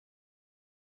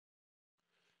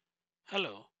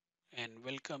Hello and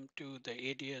welcome to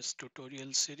the ADS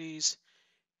tutorial series.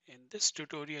 In this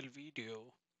tutorial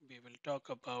video, we will talk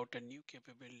about a new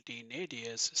capability in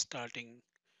ADS starting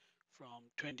from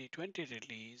 2020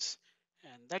 release,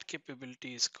 and that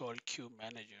capability is called Queue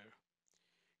Manager.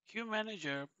 Queue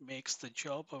Manager makes the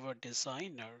job of a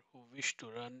designer who wish to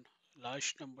run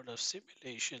large number of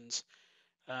simulations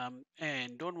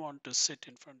and don't want to sit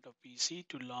in front of PC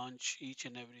to launch each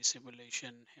and every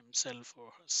simulation himself or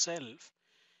herself.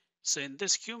 So in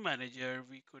this queue manager,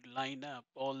 we could line up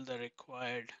all the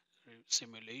required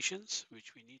simulations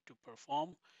which we need to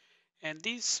perform. And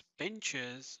these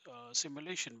benches,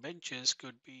 simulation benches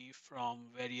could be from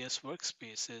various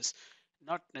workspaces,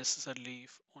 not necessarily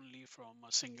only from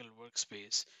a single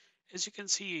workspace. As you can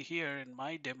see here in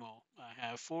my demo, I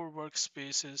have three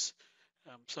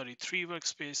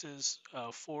workspaces,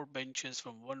 four benches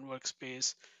from one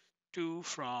workspace, two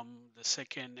from the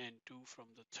second and two from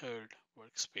the third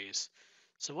workspace.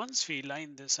 So once we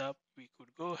line this up, we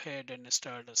could go ahead and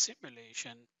start a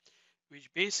simulation,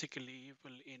 which basically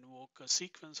will invoke a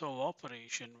sequence of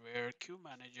operation where Queue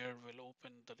Manager will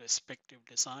open the respective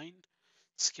design,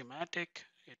 schematic,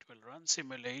 it will run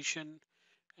simulation,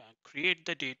 create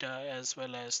the data as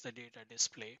well as the data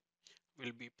display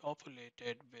will be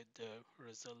populated with the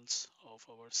results of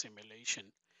our simulation.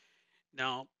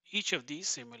 Now, each of these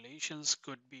simulations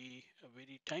could be a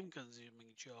very time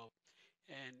consuming job.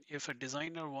 And if a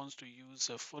designer wants to use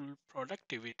a full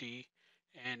productivity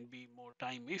and be more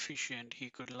time efficient, he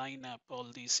could line up all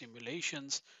these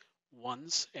simulations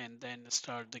once and then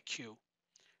start the queue.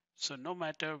 So no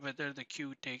matter whether the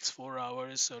queue takes 4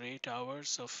 hours or 8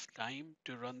 hours of time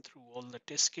to run through all the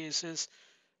test cases,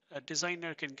 a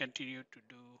designer can continue to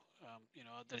do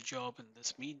other job in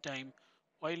this meantime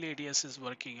while ADS is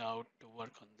working out to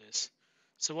work on this.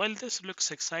 So while this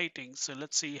looks exciting, so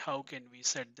let's see how can we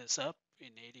set this up in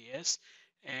ADS,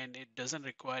 and it doesn't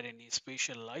require any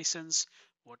special license.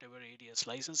 Whatever ADS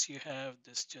license you have,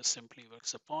 this just simply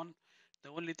works upon. The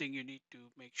only thing you need to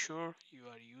make sure you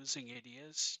are using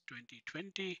ADS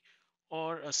 2020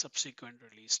 or a subsequent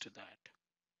release to that.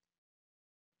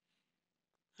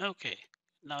 Okay,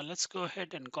 now let's go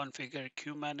ahead and configure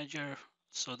Queue Manager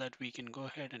so that we can go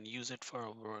ahead and use it for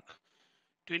our work.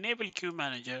 To enable Queue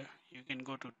Manager, you can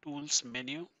go to Tools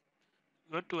menu,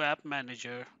 go to App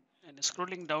Manager, and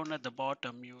scrolling down at the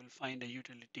bottom, you will find a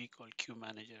utility called Queue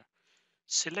Manager.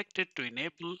 Select it to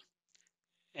enable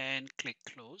and click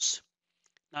Close.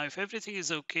 Now, if everything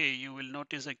is okay, you will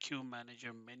notice a Queue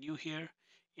Manager menu here.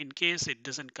 In case it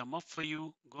doesn't come up for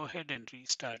you, go ahead and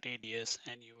restart ADS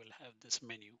and you will have this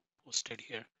menu posted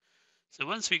here. So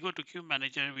once we go to Queue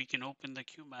Manager, we can open the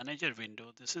Queue Manager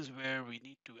window. This is where we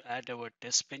need to add our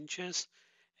test benches.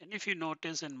 And if you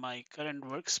notice in my current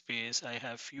workspace, I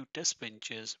have few test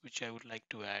benches which I would like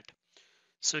to add.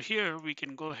 So here we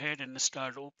can go ahead and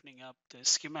start opening up the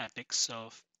schematics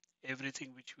of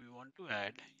everything which we want to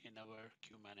add in our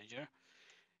Queue Manager.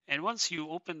 And once you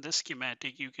open the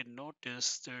schematic, you can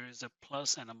notice there is a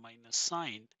plus and a minus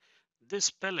sign.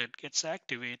 This palette gets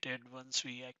activated once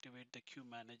we activate the Queue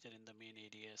Manager in the main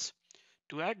ADS.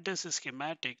 To add this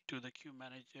schematic to the Queue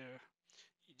Manager,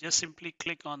 you just simply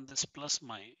click on this plus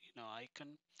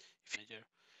icon.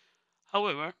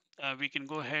 However, we can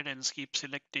go ahead and keep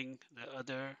selecting the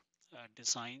other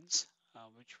designs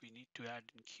which we need to add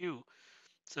in queue.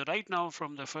 So right now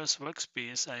from the first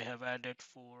workspace, I have added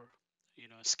four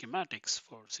schematics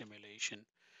for simulation.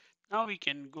 Now we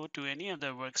can go to any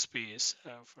other workspace.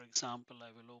 For example,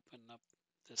 I will open up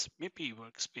this MIPI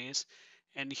workspace,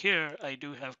 and here I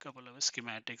do have a couple of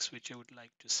schematics which I would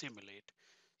like to simulate.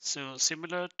 So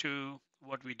similar to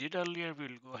what we did earlier,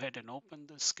 we'll go ahead and open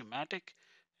the schematic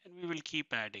and we will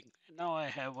keep adding. And now I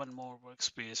have one more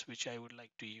workspace which I would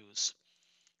like to use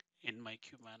in my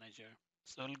queue manager.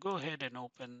 So I'll go ahead and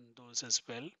open those as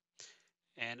well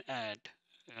and add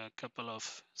a couple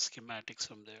of schematics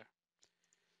from there.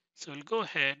 So we'll go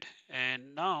ahead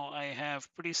and now I have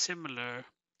pretty similar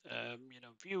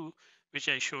view which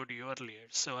I showed you earlier.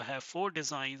 So I have four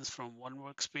designs from one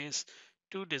workspace,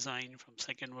 two design from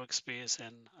second workspace,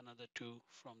 and another two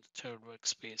from the third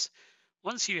workspace.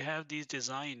 Once you have these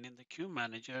design in the queue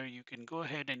manager, you can go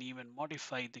ahead and even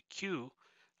modify the queue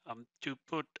to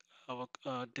put our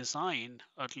design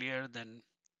earlier than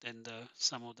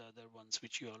some of the other ones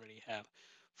which you already have.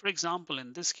 For example,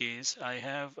 in this case, I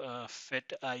have a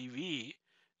FET IV,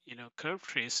 curve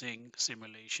tracing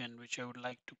simulation, which I would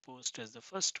like to post as the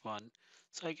first one.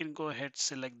 So I can go ahead,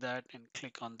 select that and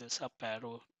click on this up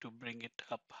arrow to bring it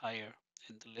up higher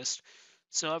in the list.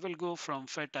 So I will go from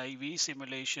FET IV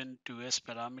simulation to S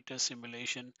parameter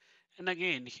simulation, And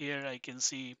again, here I can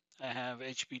see I have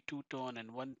HP 2-tone and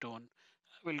 1-tone.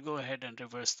 I will go ahead and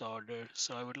reverse the order.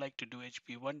 So I would like to do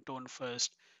HP 1-tone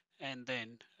first and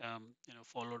then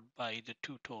followed by the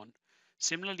 2-tone.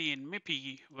 Similarly, in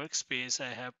MIPI workspace, I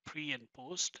have pre and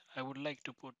post. I would like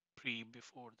to put pre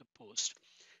before the post.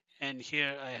 And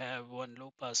here I have one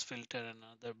low pass filter and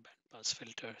another band pass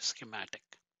filter schematic.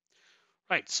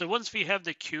 Right, so once we have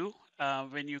the queue,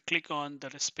 when you click on the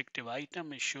respective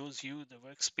item, it shows you the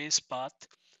workspace path,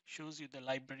 shows you the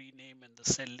library name and the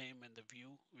cell name and the view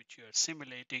which you are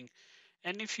simulating.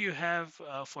 And if you have,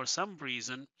 for some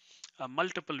reason,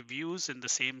 multiple views in the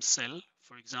same cell,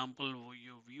 for example,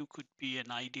 your view could be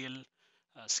an ideal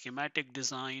schematic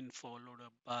design followed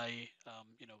up by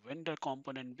vendor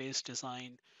component based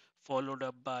design, followed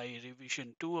up by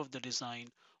revision 2 of the design.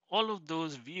 All of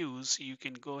those views you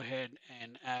can go ahead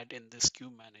and add in this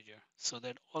queue manager so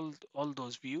that all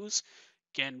those views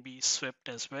can be swept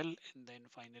as well, and then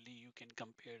finally you can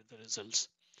compare the results.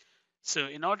 So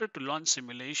in order to launch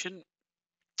simulation,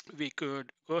 we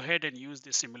could go ahead and use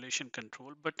the simulation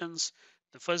control buttons.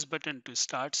 The first button to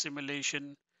start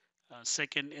simulation.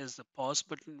 Second is the pause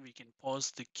button. We can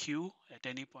pause the queue at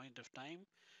any point of time.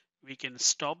 We can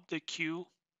stop the queue,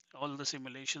 all the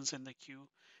simulations in the queue.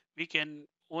 We can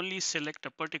only select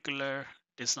a particular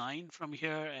design from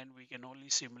here, and we can only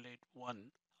simulate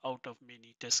one out of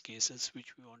many test cases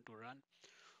which we want to run.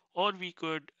 Or we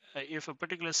could, if a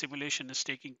particular simulation is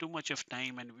taking too much of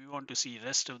time and we want to see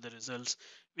rest of the results,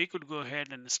 we could go ahead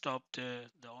and stop the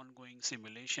ongoing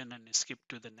simulation and skip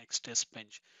to the next test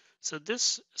bench. So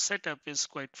this setup is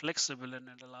quite flexible and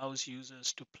it allows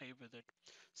users to play with it.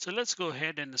 So let's go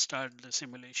ahead and start the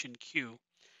simulation queue.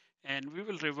 And we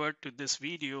will revert to this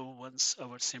video once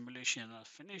our simulation are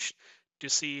finished to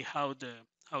see how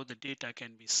the data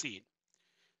can be seen.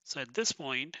 So at this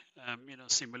point,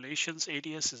 simulations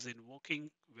ADS is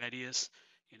invoking various,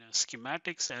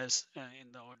 schematics as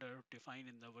in the order defined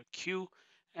in our queue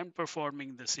and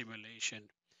performing the simulation.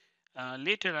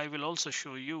 Later, I will also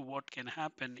show you what can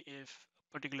happen if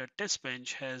a particular test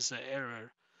bench has an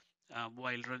error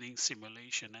while running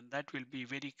simulation, and that will be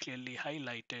very clearly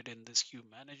highlighted in this queue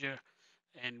manager.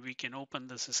 And we can open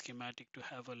this schematic to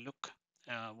have a look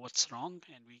what's wrong,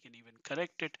 and we can even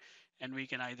correct it, and we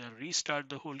can either restart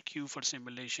the whole queue for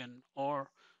simulation or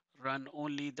run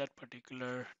only that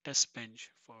particular test bench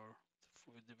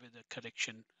with the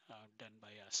correction done by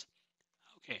us.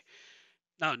 Okay,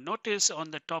 now notice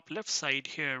on the top left side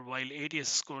here, while ADS is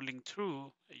scrolling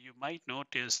through, you might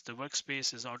notice the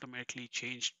workspace is automatically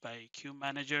changed by queue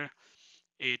manager.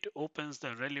 It opens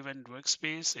the relevant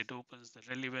workspace, it opens the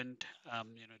relevant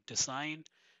design,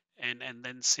 and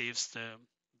then saves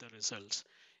the results.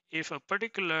 If a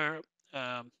particular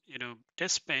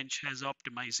test bench has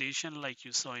optimization like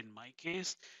you saw in my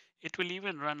case, it will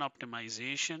even run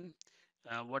optimization.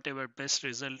 Whatever best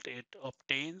result it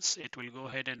obtains, it will go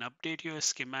ahead and update your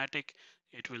schematic.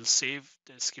 It will save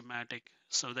the schematic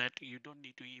so that you don't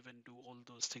need to even do all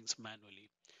those things manually.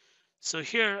 So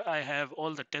here I have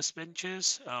all the test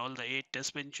benches, all the 8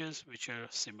 test benches which are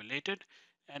simulated,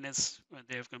 and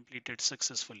they have completed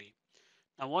successfully.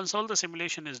 Now once all the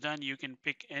simulation is done, you can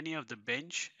pick any of the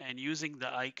bench, and using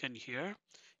the icon here,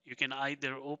 you can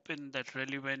either open that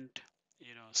relevant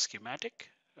schematic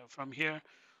from here,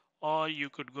 or you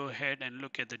could go ahead and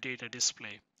look at the data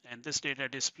display. And this data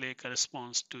display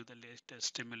corresponds to the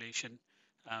latest simulation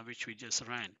which we just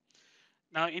ran.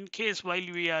 Now, in case while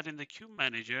we are in the queue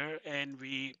manager and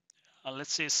we,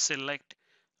 let's say, select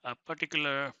a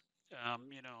particular,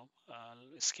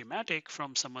 schematic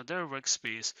from some other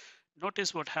workspace,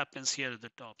 notice what happens here at the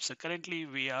top. So currently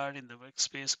we are in the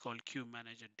workspace called queue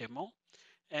manager demo.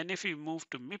 And if we move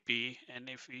to MIPI and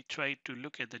if we try to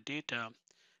look at the data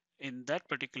in that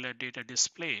particular data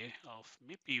display of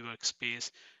MIPI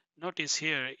workspace, notice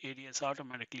here ADS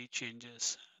automatically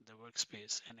changes the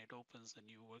workspace and it opens the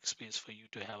new workspace for you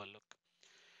to have a look.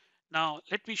 Now,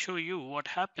 let me show you what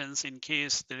happens in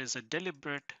case there is a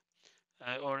deliberate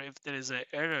or if there is an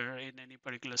error in any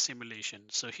particular simulation.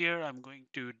 So here I'm going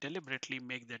to deliberately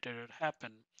make that error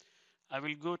happen. I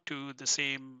will go to the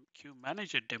same queue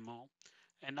manager demo,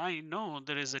 and I know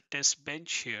there is a test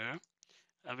bench here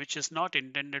which is not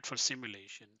intended for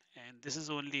simulation. And this is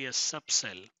only a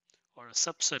subcell or a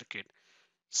subcircuit.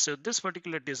 So this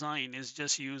particular design is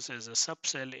just used as a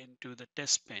subcell into the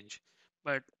test bench.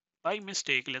 But by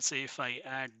mistake, let's say if I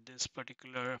add this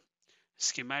particular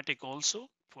schematic also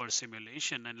for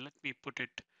simulation, and let me put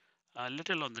it a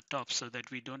little on the top so that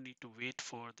we don't need to wait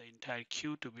for the entire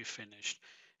queue to be finished.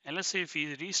 And let's say if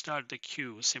we restart the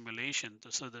queue simulation,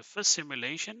 so the first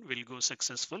simulation will go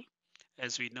successful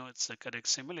as we know it's the correct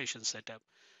simulation setup.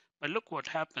 But look what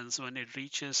happens when it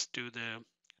reaches to the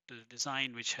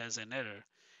design which has an error.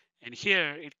 And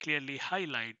here it clearly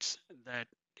highlights that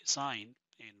design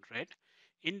in red,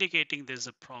 indicating there's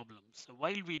a problem. So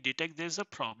while we detect there's a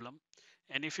problem,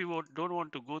 and if you don't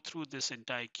want to go through this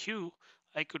entire queue,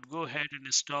 I could go ahead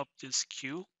and stop this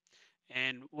queue,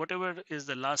 and whatever is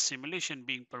the last simulation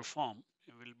being performed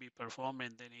will be performed,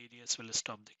 and then ADS will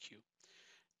stop the queue.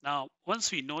 Now,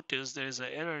 once we notice there is an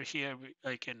error here,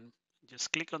 I can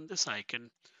just click on this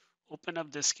icon, open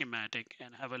up the schematic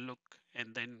and have a look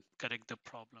and then correct the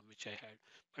problem which I had.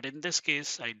 But in this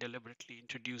case, I deliberately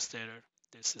introduced the error.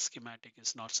 This schematic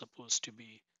is not supposed to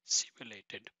be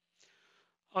simulated.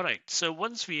 All right, so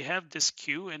once we have this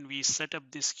queue and we set up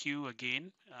this queue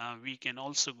again, we can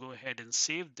also go ahead and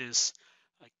save this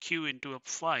queue into a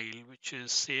file, which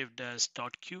is saved as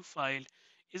 .q file.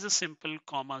 Is a simple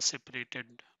comma separated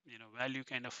value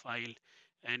kind of file,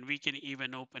 and we can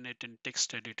even open it in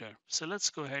text editor. So let's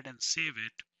go ahead and save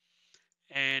it.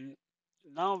 And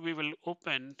now we will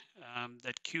open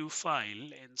that Q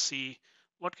file and see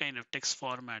what kind of text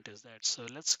format is that. So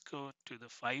let's go to the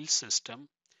file system.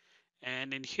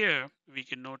 And in here, we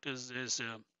can notice there's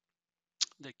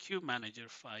the Q manager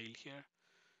file here.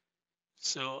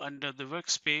 So under the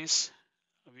workspace,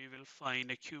 we will find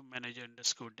a Q manager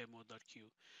underscore demo.q.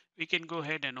 We can go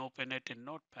ahead and open it in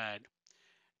Notepad.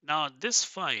 Now this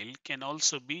file can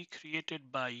also be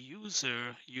created by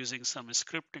user using some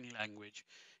scripting language.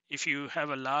 If you have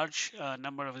a large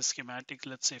number of schematics,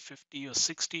 let's say 50 or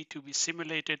 60 to be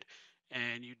simulated,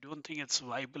 and you don't think it's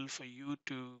viable for you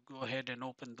to go ahead and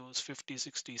open those 50,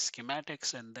 60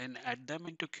 schematics and then add them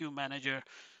into Q Manager,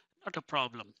 not a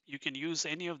problem. You can use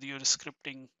any of your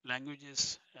scripting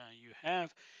languages you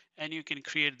have, and you can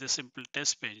create the simple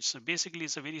test bench. So basically,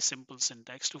 it's a very simple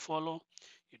syntax to follow.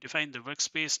 You define the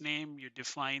workspace name, you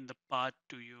define the path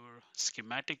to your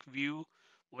schematic view,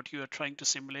 what you are trying to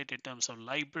simulate in terms of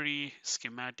library,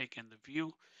 schematic, and the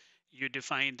view. You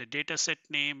define the data set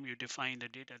name, you define the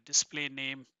data display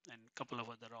name, and a couple of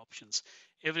other options.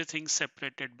 Everything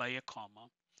separated by a comma,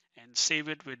 and save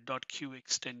it with .q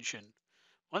extension.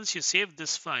 Once you save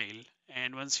this file,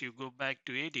 and once you go back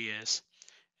to ADS,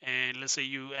 and let's say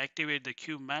you activate the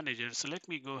Q manager. So let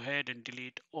me go ahead and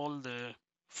delete all the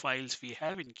files we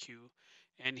have in Q.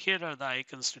 And here are the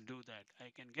icons to do that.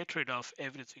 I can get rid of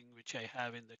everything which I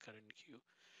have in the current queue.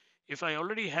 If I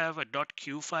already have a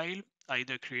 .q file,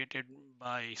 either created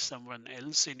by someone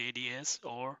else in ADS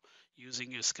or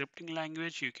using your scripting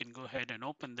language, you can go ahead and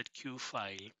open that Q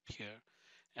file here.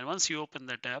 And once you open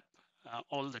that up,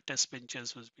 all the test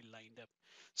benches will be lined up.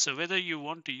 So whether you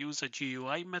want to use a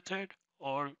GUI method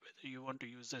or whether you want to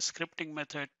use a scripting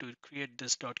method to create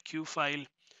this .q file,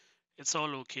 it's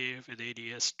all okay with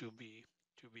ADS to be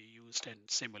used and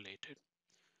simulated.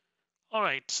 All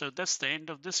right, so that's the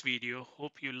end of this video.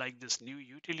 Hope you like this new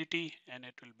utility and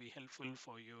it will be helpful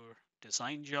for your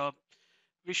design job.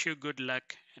 Wish you good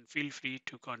luck and feel free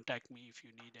to contact me if you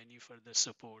need any further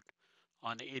support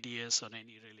on ADS on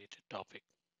any related topic.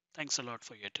 Thanks a lot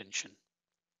for your attention.